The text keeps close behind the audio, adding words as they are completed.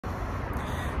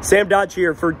Sam Dodge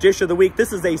here for Dish of the Week.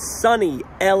 This is a sunny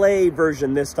LA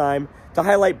version this time to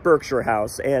highlight Berkshire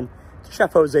House and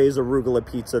Chef Jose's Arugula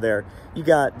pizza there. You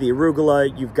got the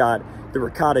arugula, you've got the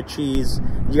ricotta cheese,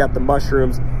 you got the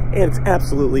mushrooms, and it's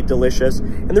absolutely delicious.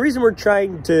 And the reason we're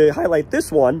trying to highlight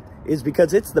this one is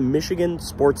because it's the Michigan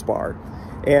Sports Bar.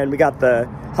 And we got the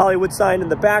Hollywood sign in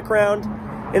the background,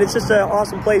 and it's just an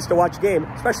awesome place to watch a game,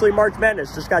 especially March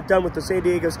Madness. Just got done with the San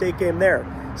Diego State game there.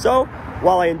 So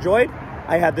while I enjoyed,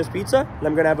 I had this pizza, and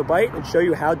I'm gonna have a bite and show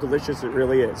you how delicious it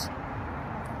really is.